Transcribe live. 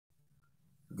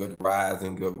Good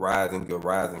rising, good rising, good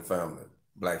rising, family.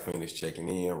 Black Feniks checking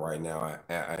in right now.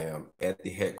 I am at the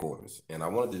headquarters, and I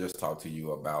wanted to just talk to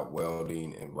you about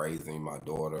welding and raising my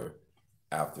daughter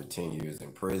after 10 years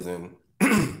in prison.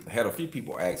 I had a few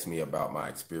people ask me about my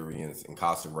experience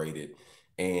incarcerated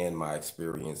and my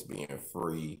experience being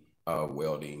free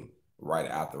welding right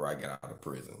after I got out of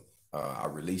prison. I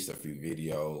released a few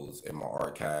videos in my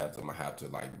archives. I'm gonna have to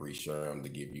like reshare them to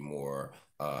give you more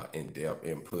in-depth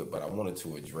input. But I wanted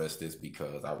to address this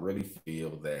because I really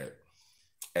feel that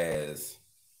as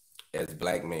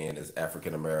black men, as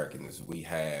African Americans, we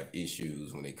have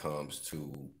issues when it comes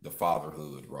to the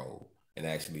fatherhood role and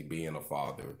actually being a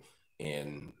father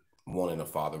and wanting a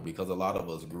father because a lot of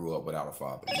us grew up without a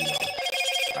father.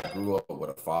 I grew up with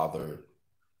a father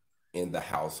in the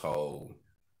household,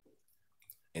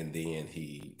 and then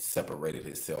he separated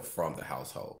himself from the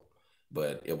household.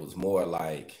 But it was more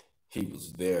like he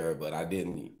was there, but I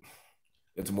didn't.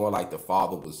 It's more like the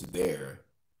father was there.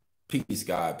 Peace,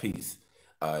 God, peace.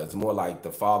 It's more like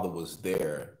the father was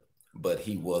there, but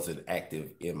he wasn't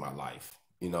active in my life.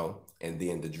 And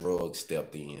then the drugs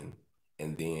stepped in,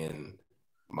 and then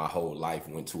my whole life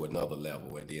went to another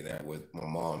level. And then that was my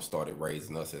mom started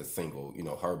raising us as single,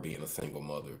 her being a single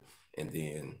mother. And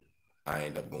then I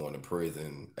ended up going to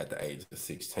prison at the age of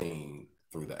 16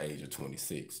 through the age of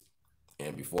 26.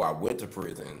 And before I went to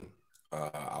prison,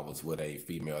 I was with a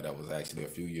female that was actually a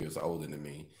few years older than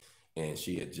me, and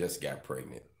she had just got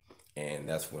pregnant. And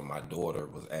that's when my daughter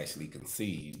was actually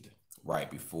conceived right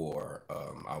before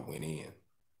I went in.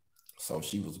 So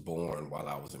she was born while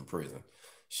I was in prison.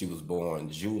 She was born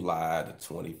July the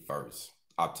 21st.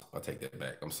 I'll take that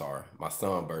back. I'm sorry. My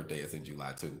son's birthday is in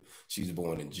July too. She's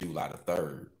born in July the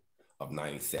 3rd of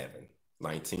 97,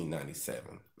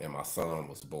 1997. And my son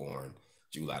was born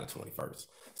July the 21st.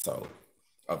 So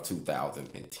of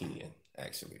 2010,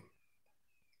 actually.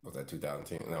 Was that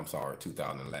 2010? No, I'm sorry,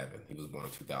 2011. He was born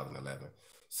in 2011.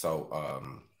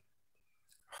 So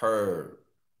her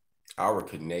our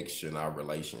connection, our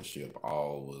relationship,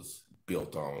 all was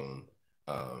built on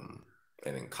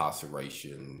an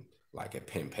incarceration, like a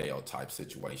pen pal type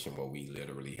situation where we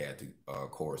literally had to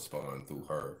correspond through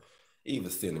her, either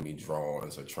sending me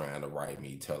drawings or trying to write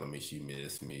me, telling me she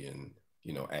missed me, and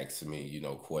asking me,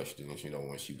 questions.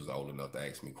 When she was old enough to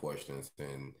ask me questions,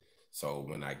 and so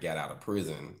when I got out of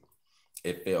prison,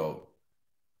 it felt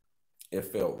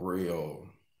real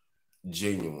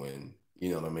genuine, you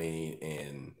know what I mean,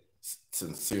 and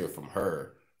sincere from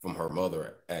her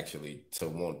mother actually to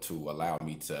want to allow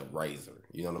me to raise her.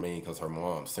 You know what I mean? Because her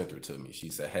mom sent her to me.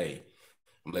 She said, "Hey,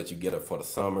 I'm gonna let you get her for the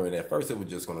summer." And at first, it was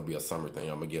just gonna be a summer thing.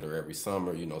 I'm gonna get her every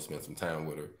summer, spend some time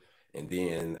with her. And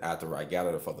then after I got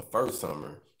her for the first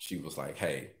summer, she was like,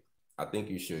 "Hey, I think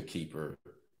you should keep her.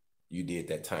 You did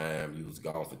that time. You was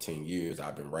gone for 10 years.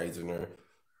 I've been raising her.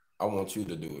 I want you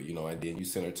to do it, and then you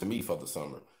send her to me for the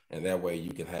summer. And that way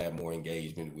you can have more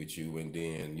engagement with you. And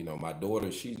then, my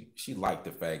daughter, she liked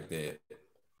the fact that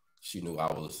she knew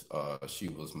she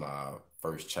was my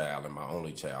first child and my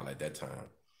only child at that time.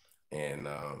 And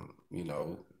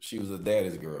she was a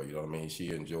daddy's girl, you know what I mean?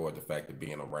 She enjoyed the fact of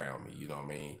being around me, you know what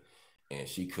I mean? And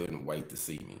she couldn't wait to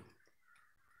see me.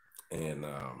 And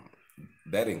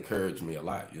that encouraged me a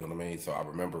lot, you know what I mean? So I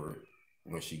remember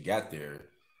when she got there,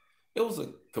 it was a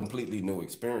completely new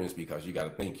experience because you got to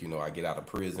think, I get out of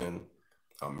prison,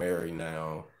 I'm married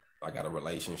now, I got a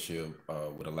relationship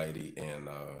with a lady, and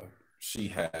she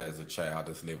has a child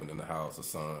that's living in the house, a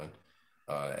son.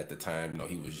 At the time,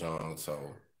 he was young,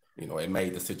 so it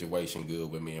made the situation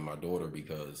good with me and my daughter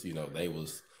because they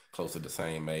was close to the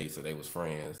same age, so they was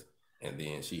friends. And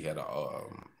then she had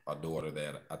a daughter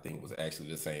that I think was actually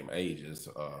the same age as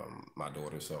my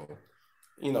daughter, so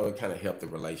it kind of helped the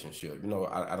relationship.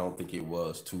 I don't think it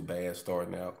was too bad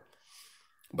starting out.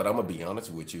 But I'm gonna be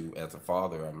honest with you, as a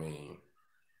father, I mean,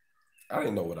 I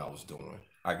didn't know what I was doing.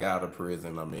 I got out of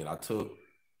prison. I mean, I took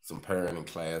some parenting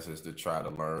classes to try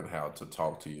to learn how to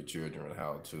talk to your children,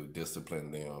 how to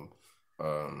discipline them,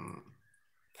 um,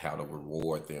 how to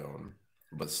reward them.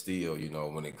 But still,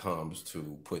 when it comes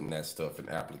to putting that stuff in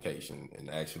application and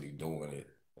actually doing it,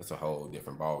 it's a whole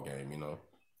different ball game.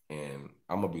 And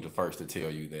I'm gonna be the first to tell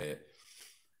you that,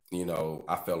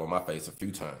 I fell on my face a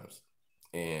few times.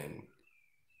 And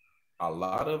a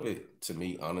lot of it to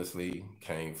me, honestly,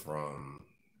 came from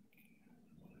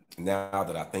now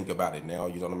that I think about it now,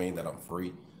 you know what I mean, that I'm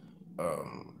free.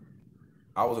 Um,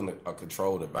 I was in a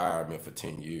controlled environment for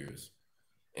 10 years.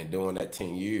 And during that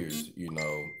 10 years,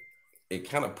 it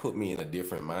kind of put me in a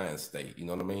different mind state, you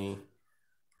know what I mean?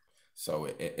 So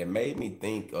it made me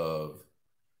think of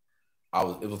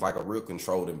it was like a real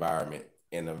controlled environment,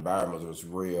 and the environment was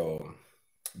real.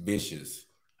 vicious,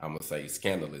 I'm gonna say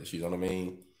scandalous, you know what I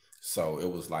mean? So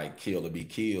it was like kill to be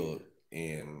killed.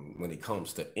 And when it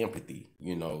comes to empathy,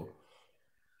 you know,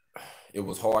 it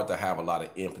was hard to have a lot of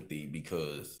empathy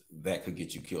because that could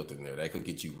get you killed in there. That could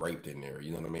get you raped in there.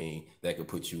 You know what I mean? That could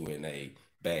put you in a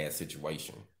bad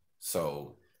situation.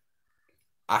 So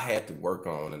I had to work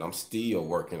on, and I'm still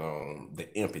working on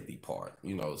the empathy part.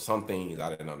 You know, some things I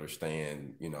didn't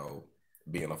understand. You know,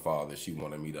 being a father, she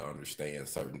wanted me to understand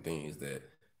certain things that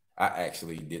I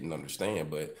actually didn't understand.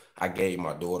 But I gave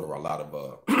my daughter a lot of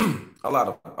a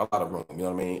lot of room. You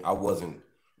know what I mean? I wasn't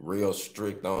real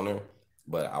strict on her,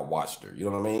 but I watched her. You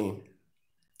know what I mean?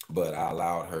 But I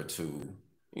allowed her to,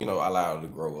 I allowed her to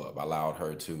grow up. I allowed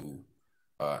her to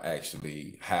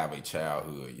actually have a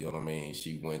childhood. You know what I mean?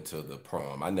 She went to the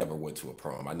prom. I never went to a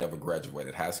prom. I never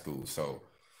graduated high school. So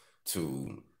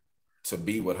to to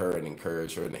be with her and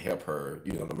encourage her and to help her,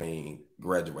 you know what I mean,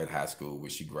 graduate high school,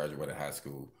 which she graduated high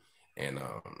school. And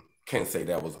can't say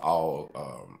that was all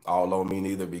on me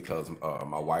neither because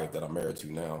my wife that I'm married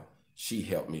to now, she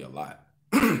helped me a lot.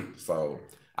 So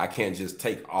I can't just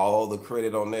take all the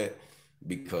credit on that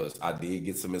because I did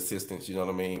get some assistance, you know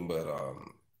what I mean? But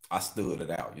I stood it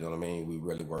out, you know what I mean? We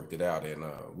really worked it out and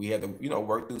we had to,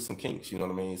 work through some kinks, you know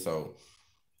what I mean? So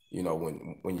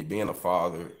when you're being a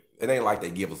father, it ain't like they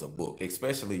give us a book.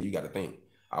 Especially you got to think.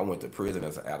 I went to prison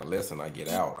as an adolescent. I get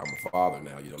out. I'm a father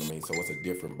now. You know what I mean. So it's a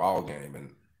different ball game,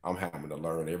 and I'm having to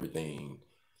learn everything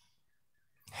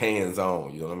hands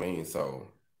on. You know what I mean. So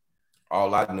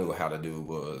all I knew how to do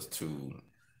was to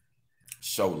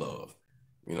show love.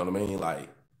 You know what I mean. Like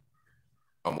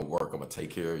I'm gonna work. I'm gonna take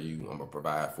care of you. I'm gonna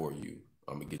provide for you.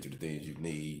 I'm gonna get you the things you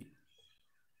need.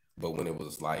 But when it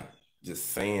was like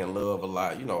just saying love a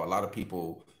lot, a lot of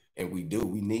people, and we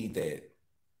need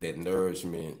that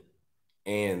nourishment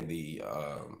and the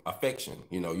affection.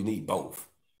 You need both.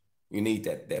 You need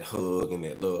that hug and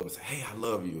that love. And say, hey, I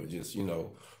love you. And just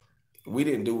we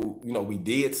didn't do. We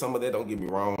did some of that. Don't get me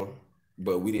wrong,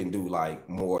 but we didn't do like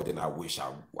more than I wish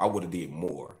I would have did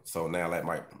more. So now,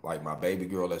 like my baby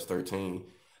girl that's 13,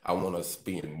 I want to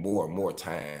spend more and more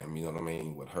time. You know what I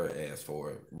mean, with her as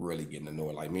for really getting to know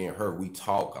her. Like me and her, we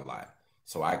talk a lot,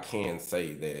 so I can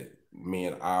say that me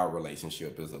and our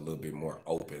relationship is a little bit more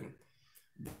open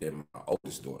than my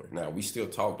oldest daughter. Now we still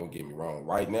talk, don't get me wrong.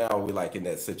 Right now we're like in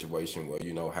that situation where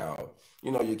you know how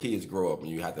your kids grow up and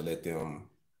you have to let them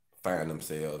find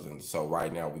themselves. And so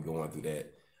right now we're going through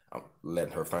that. I'm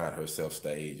letting her find herself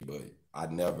stage, but I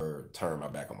never turn my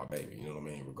back on my baby. You know what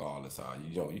I mean? Regardless how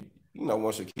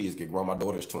once your kids get grown, my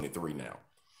daughter's 23 now.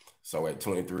 So at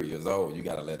 23 years old, you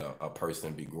got to let a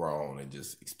person be grown and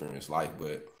just experience life.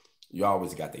 But you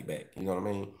always got their back. You know what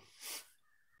I mean?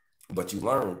 But you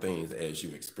learn things as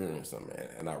you experience them, man.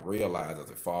 And I realize as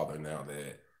a father now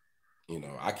that,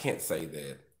 I can't say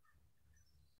that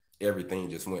everything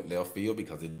just went left field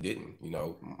because it didn't.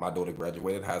 My daughter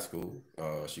graduated high school.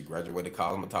 She graduated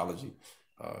cosmetology.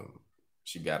 Um,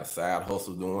 she got a side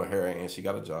hustle doing her and she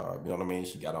got a job. You know what I mean?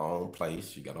 She got her own place.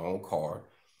 She got her own car.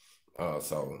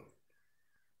 So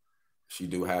she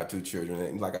do have two children.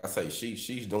 And like I say,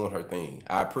 she's doing her thing.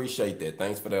 I appreciate that.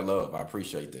 Thanks for that love. I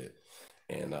appreciate that.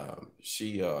 And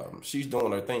she's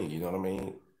doing her thing, you know what I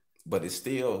mean? But it's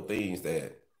still things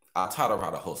that I taught her how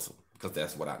to hustle because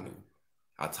that's what I knew.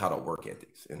 I taught her work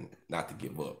ethics and not to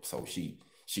give up. So she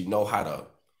know how to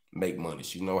make money.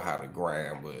 She know how to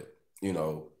grind, but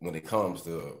when it comes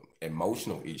to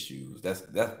emotional issues,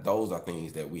 those are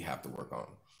things that we have to work on.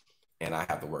 And I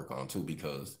have to work on too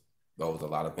because those are a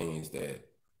lot of things that,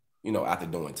 after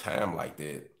doing time like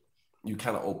that, you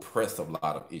kind of oppress a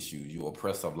lot of issues. You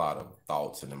oppress a lot of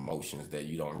thoughts and emotions that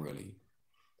you don't really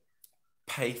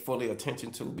pay fully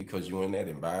attention to because you're in that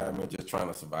environment just trying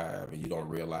to survive and you don't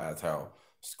realize how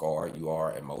scarred you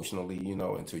are emotionally,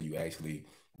 until you actually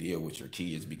deal with your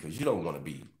kids because you don't want to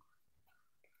be,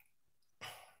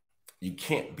 you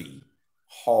can't be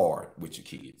hard with your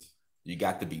kids. You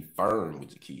got to be firm with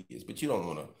your kids, but you don't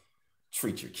want to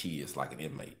treat your kids like an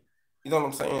inmate. You know what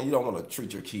I'm saying? You don't want to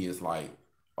treat your kids like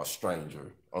a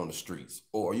stranger on the streets,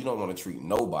 or you don't want to treat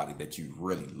nobody that you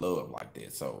really love like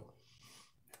that. So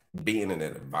being in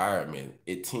that environment,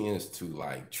 it tends to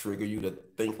like trigger you to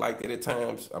think like that at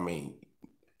times. I mean,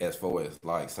 as far as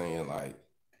like saying like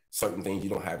certain things you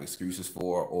don't have excuses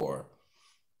for, or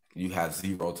you have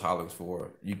zero tolerance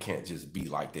for, you can't just be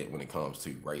like that when it comes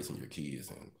to raising your kids.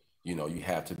 And you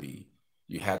have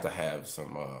to have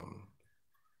some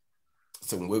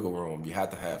wiggle room. You have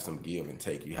to have some give and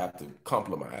take. You have to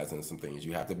compromise in some things.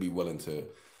 You have to be willing to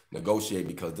negotiate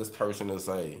because this person is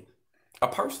a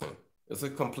person. It's a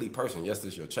complete person. Yes,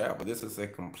 it's your child, but this is a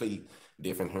complete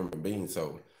different human being.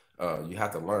 So You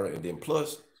have to learn, and then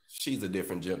plus she's a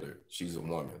different gender. She's a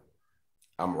woman.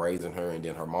 I'm raising her, and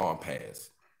then her mom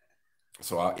passed.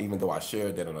 So even though I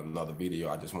shared that in another video,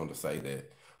 I just wanted to say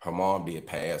that her mom did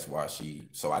pass while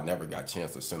so I never got a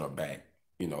chance to send her back,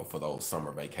 for those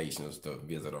summer vacations to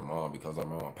visit her mom because her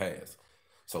mom passed.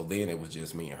 So then it was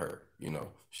just me and her.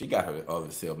 She got her other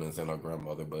siblings and her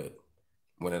grandmother, but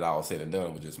when it all said and done,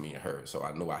 it was just me and her. So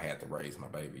I knew I had to raise my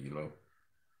baby.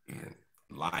 And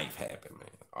life happened, man.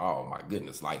 Oh my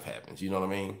goodness, life happens. You know what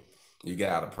I mean? You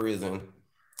get out of prison,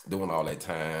 doing all that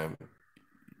time,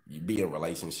 you be in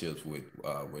relationships with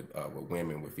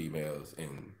women, with females,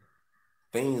 and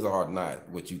things are not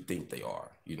what you think they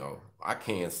are. I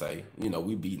can say,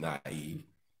 we be naive,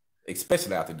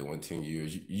 especially after doing 10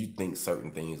 years. You think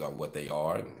certain things are what they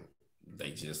are, and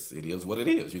it is what it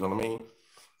is. You know what I mean?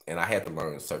 And I had to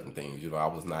learn certain things. I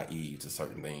was naive to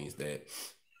certain things that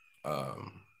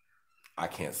I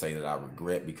can't say that I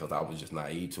regret because I was just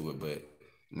naive to it, but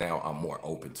now I'm more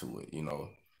open to it.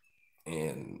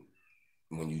 And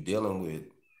when you're dealing with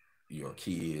your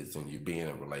kids and you're being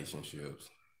in relationships,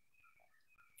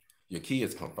 your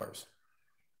kids come first.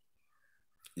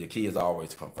 Your kids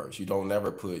always come first. You don't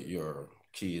never put your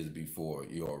kids before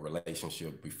your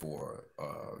relationship before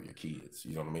your kids.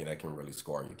 You know what I mean? That can really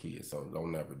scar your kids. So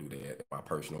don't never do that. In my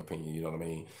personal opinion, you know what I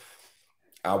mean?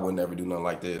 I would never do nothing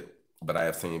like that. But I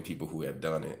have seen people who have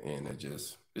done it, and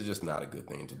it's just not a good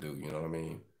thing to do. You know what I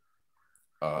mean?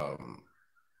 Um,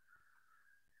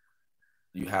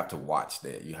 you have to watch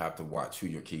that. You have to watch who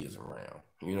your kids are around.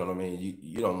 You know what I mean?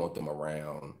 You don't want them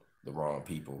around the wrong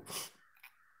people.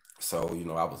 So,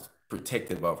 I was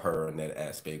protective of her in that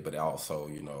aspect, but also,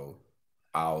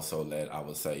 I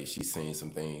would say she's seen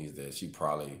some things that she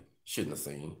probably shouldn't have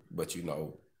seen. But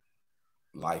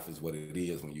life is what it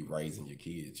is when you raising your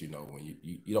kids. When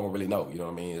you don't really know. You know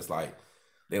what I mean? It's like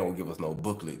they don't give us no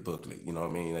booklet. You know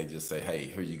what I mean? They just say, hey,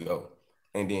 here you go.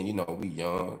 And then, we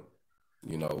young.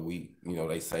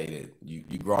 They say that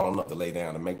you grown up to lay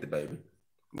down and make the baby.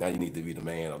 Now you need to be the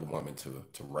man or the woman to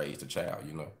raise the child.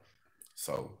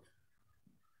 So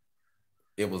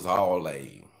it was all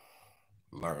a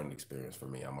learning experience for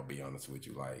me. I'm gonna be honest with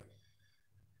you. Like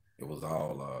it was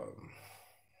all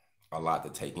a lot to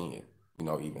take in.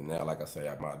 Even now, like I say,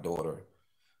 my daughter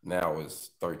now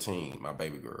is 13, my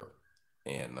baby girl,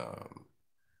 and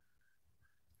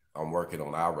I'm working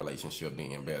on our relationship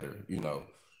being better.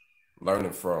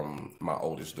 Learning from my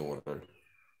oldest daughter,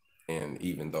 and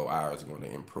even though ours is going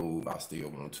to improve, I still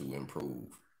want to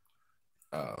improve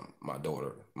my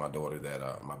daughter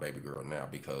that my baby girl now,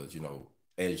 because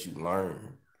as you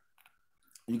learn,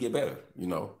 you get better.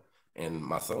 And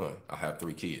my son, I have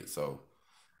 3 kids, so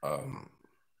um,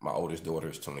 my oldest daughter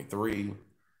is 23,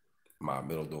 my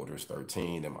middle daughter is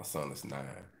 13, and my son is 9.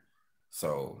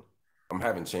 So I'm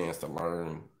having a chance to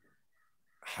learn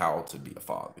how to be a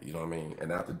father. You know what I mean?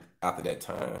 And after that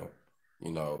time,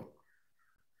 you know,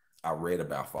 I read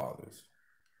about fathers.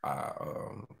 I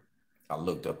I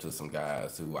looked up to some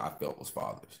guys who I felt was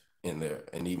fathers in there,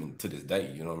 and even to this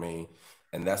day, you know what I mean.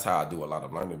 And that's how I do a lot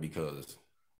of learning, because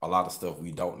a lot of stuff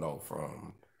we don't know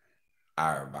from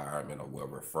our environment or where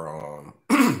we're from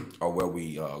or where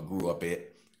we grew up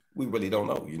at, we really don't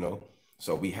know.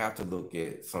 So we have to look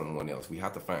at someone else. We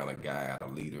have to find a guide, a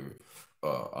leader,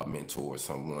 a mentor,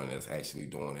 someone that's actually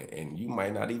doing it. And you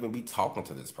might not even be talking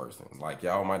to this person. Like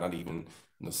y'all might not even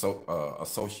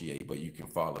associate, but you can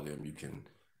follow them. You can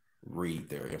read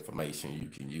their information. You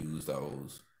can use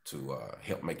those to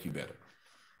help make you better.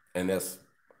 And that's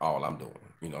all I'm doing.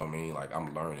 You know what I mean? Like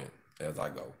I'm learning as I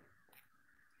go.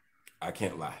 I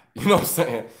can't lie. You know what I'm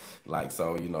saying? Like,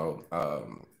 so,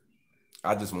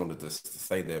 I just wanted to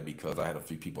say that because I had a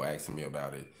few people asking me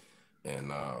about it.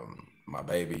 And my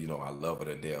baby, I love her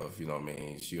to death. You know what I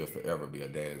mean? She'll forever be a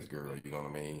daddy's girl. You know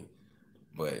what I mean?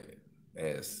 But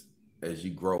as as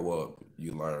you grow up,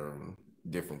 you learn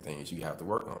different things you have to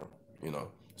work on.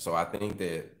 So I think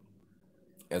that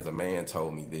as a man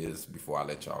told me this before I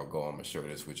let y'all go, I'm gonna share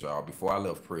this with y'all. Before I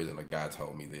left prison, a guy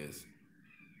told me this,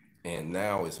 and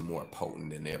now it's more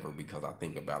potent than ever because I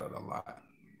think about it a lot.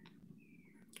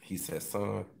 He said,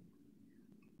 son,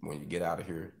 when you get out of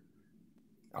here,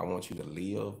 I want you to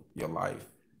live your life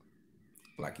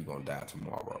like you're gonna die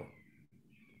tomorrow.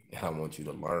 And I want you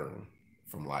to learn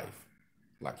from life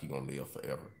like you're gonna live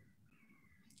forever.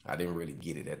 I didn't really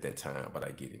get it at that time, but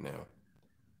I get it now.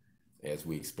 As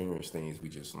we experience things, we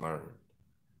just learn.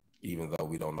 Even though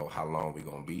we don't know how long we're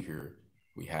gonna be here,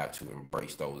 we have to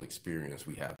embrace those experiences.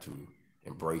 We have to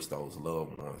embrace those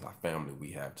loved ones, our family.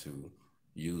 We have to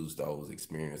use those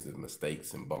experiences,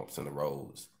 mistakes, and bumps in the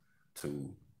roads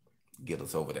to get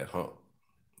us over that hump,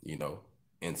 you know.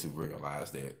 and to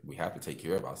realize that we have to take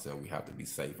care of ourselves. We have to be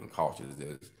safe and cautious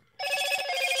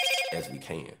as we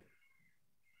can.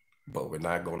 But we're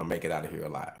not going to make it out of here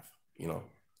alive, you know?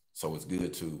 So it's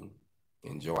good to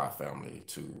enjoy our family,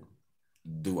 to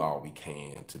do all we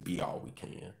can, to be all we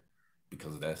can,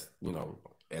 because that's, you know,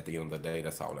 at the end of the day,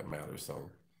 that's all that matters. So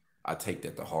I take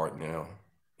that to heart now.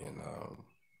 And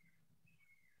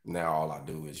now all I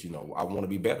do is, you know, I want to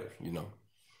be better, you know?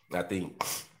 I think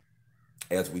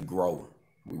as we grow,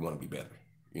 we want to be better,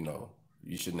 you know?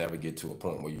 You should never get to a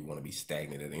point where you want to be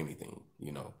stagnant at anything,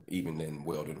 you know, even in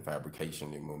welding and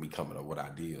fabrication. And when we come up with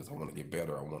ideas, I want to get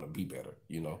better. I want to be better,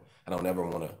 you know. I don't ever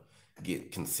want to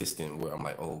get consistent where I'm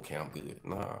like, oh, okay, I'm good.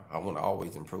 Nah, I want to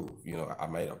always improve. You know, I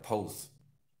made a post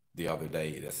the other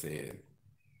day that said,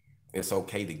 it's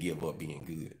okay to give up being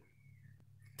good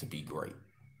to be great.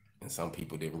 And some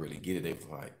people didn't really get it. They was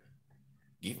like,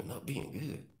 giving up being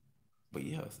good. But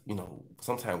yes, you know,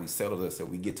 sometimes we settle this and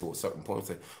we get to a certain point and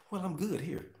say, well, I'm good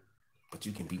here. But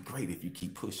you can be great if you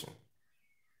keep pushing.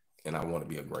 And I want to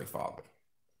be a great father.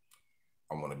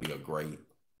 I want to be a great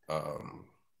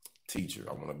teacher.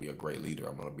 I want to be a great leader.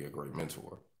 I want to be a great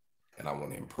mentor. And I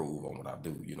want to improve on what I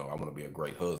do. You know, I want to be a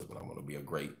great husband. I want to be a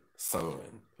great son.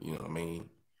 You know what I mean?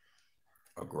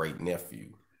 A great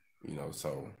nephew. You know,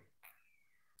 so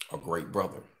a great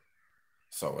brother.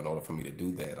 So in order for me to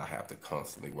do that, I have to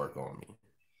constantly work on me.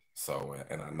 So,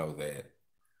 and I know that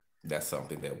that's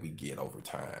something that we get over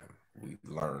time. We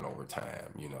learn over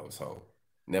time, you know, so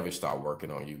never stop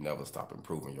working on you, never stop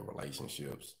improving your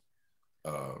relationships.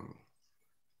 Um,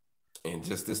 and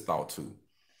just this thought too,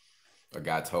 a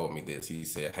guy told me this, he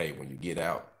said, hey, when you get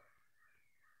out,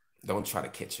 don't try to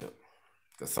catch up.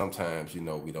 Because sometimes, you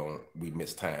know, we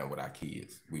miss time with our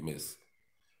kids. We miss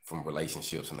from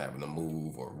relationships and having to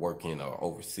move or working or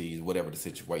overseas, whatever the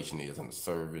situation is in the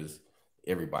service.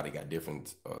 Everybody got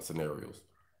different scenarios.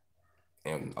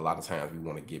 And a lot of times we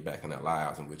want to get back in our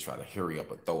lives and we try to hurry up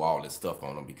and throw all this stuff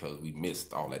on them because we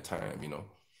missed all that time, you know.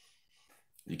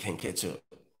 You can't catch up.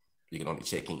 You can only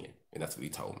check in. And that's what he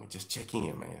told me. Just check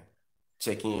in, man.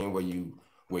 Check in where you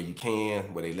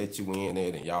can, where they let you in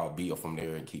at, and y'all build from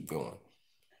there and keep going.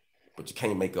 But you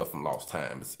can't make up from lost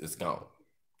time. It's gone.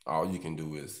 All you can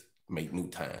do is make new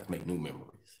times, make new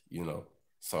memories, you know?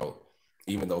 So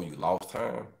even though you lost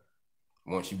time,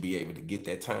 once you be able to get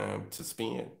that time to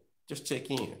spend, just check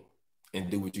in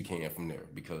and do what you can from there,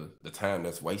 because the time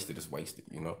that's wasted is wasted,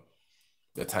 you know?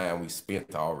 The time we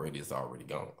spent already is already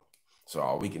gone. So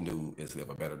all we can do is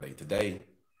live a better day today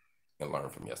and learn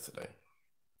from yesterday.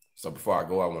 So before I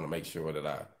go, I want to make sure that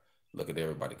I look at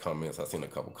everybody's comments. I've seen a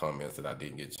couple comments that I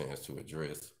didn't get a chance to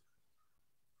address.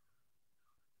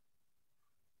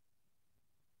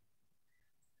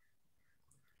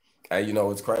 Hey, you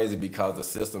know, it's crazy because the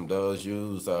system does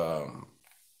use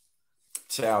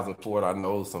child support. I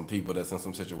know some people that's in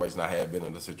some situation. I have been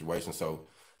in a situation, so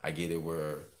I get it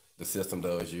where the system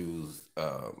does use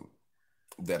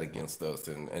that against us.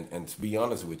 And to be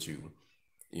honest with you,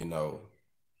 you know,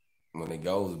 when it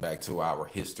goes back to our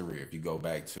history, if you go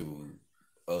back to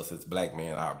us as black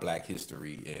men, our black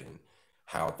history and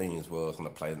how things was on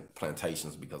the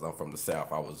plantations, because I'm from the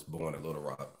South. I was born in Little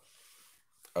Rock.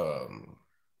 Um,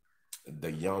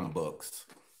 the young bucks,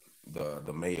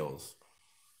 the males,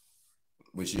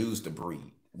 which used to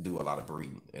breed, do a lot of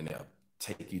breeding, and they'll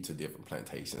take you to different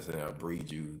plantations and they'll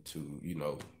breed you to, you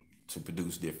know, to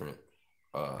produce different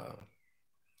uh,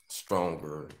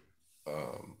 stronger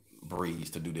breeds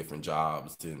to do different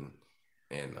jobs and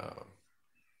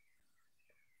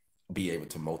be able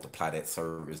to multiply that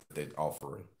service that they're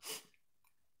offering.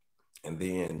 And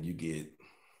then you get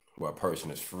where a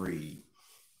person is free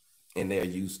and they're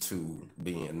used to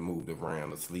being moved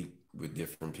around to sleep with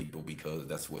different people because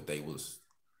that's what they was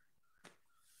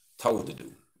told to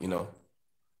do, you know?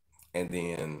 And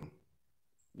then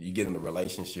you get in a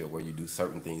relationship where you do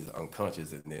certain things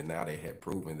unconscious, and then now they have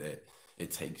proven that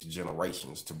it takes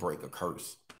generations to break a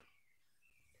curse.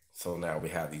 So now we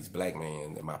have these black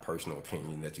men, in my personal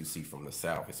opinion, that you see from the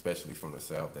South, especially from the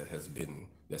South,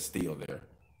 that's still there.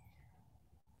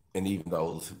 And even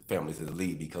those families that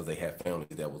leave because they have families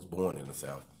that was born in the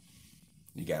South.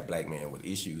 You got black men with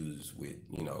issues with,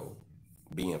 you know,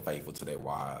 being faithful to their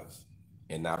wives.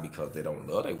 And not because they don't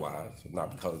love their wives,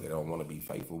 not because they don't want to be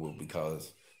faithful, but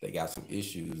because they got some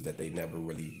issues that they never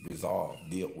really resolved,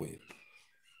 dealt with.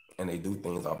 And they do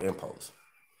things off impulse.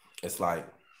 It's like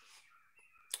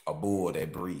a bull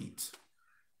that breeds.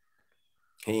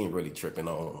 He ain't really tripping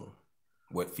on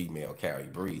what female cow he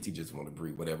breeds. He just want to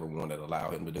breed whatever one that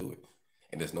allow him to do it.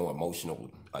 And there's no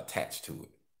emotional attached to it.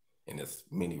 And there's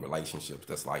many relationships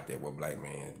that's like that, where black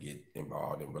men get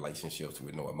involved in relationships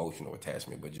with no emotional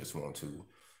attachment, but just want to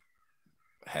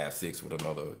have sex with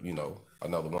another,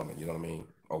 another woman, you know what I mean?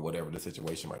 Or whatever the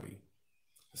situation might be.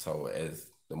 So as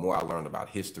the more I learned about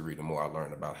history, the more I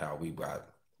learned about how we got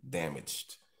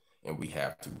damaged, and we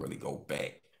have to really go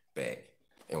back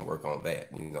and work on that.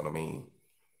 You know what I mean?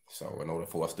 So in order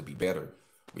for us to be better,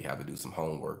 we have to do some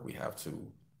homework. We have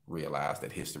to realize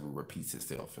that history repeats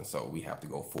itself. And so we have to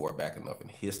go forward back enough in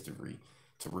history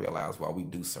to realize why we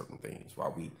do certain things, why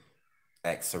we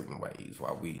act certain ways,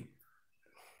 why we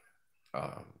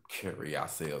carry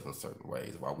ourselves in certain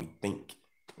ways, why we think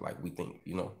like we think.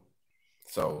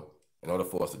 So in order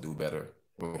for us to do better,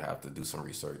 we have to do some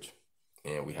research,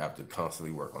 and we have to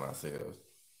constantly work on ourselves.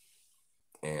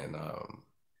 And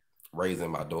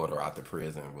raising my daughter out the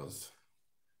prison was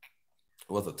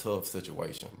a tough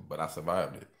situation, but I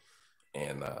survived it.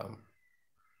 And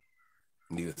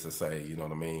needless to say, you know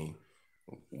what I mean,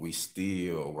 we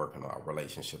still working on our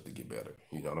relationship to get better.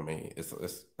 You know what I mean?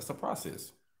 It's a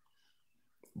process,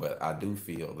 but I do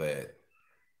feel that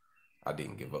I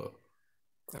didn't give up,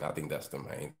 and I think that's the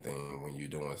main thing when you're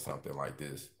doing something like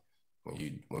this.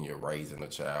 When you're raising a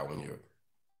child,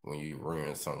 when you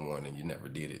rearing someone and you never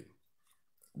did it,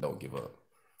 don't give up,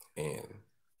 and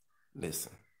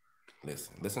listen,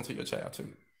 listen to your child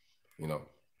too. You know,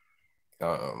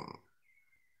 um,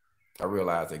 I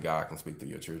realize that God can speak to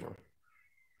your children,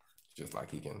 just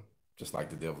like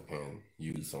the devil can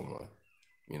use someone.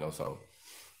 So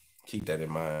keep that in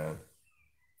mind,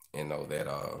 and know that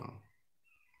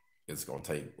it's gonna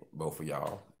take both of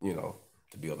y'all,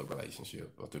 to build a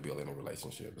relationship, or to build any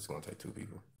relationship. It's gonna take two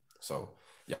people. So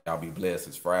y'all be blessed.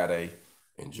 It's Friday.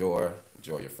 Enjoy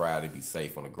your Friday. Be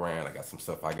safe on the ground. I got some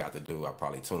stuff I got to do. I'll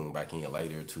probably tune back in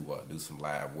later to do some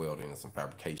live welding and some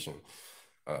fabrication.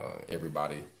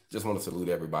 Everybody, just want to salute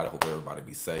everybody. Hope everybody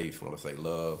be safe. Want to say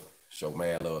love, show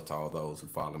mad love to all those who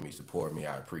follow me, support me.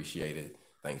 I appreciate it.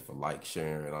 Thanks for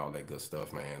sharing, and all that good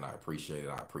stuff, man. I appreciate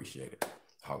it.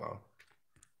 Hold on.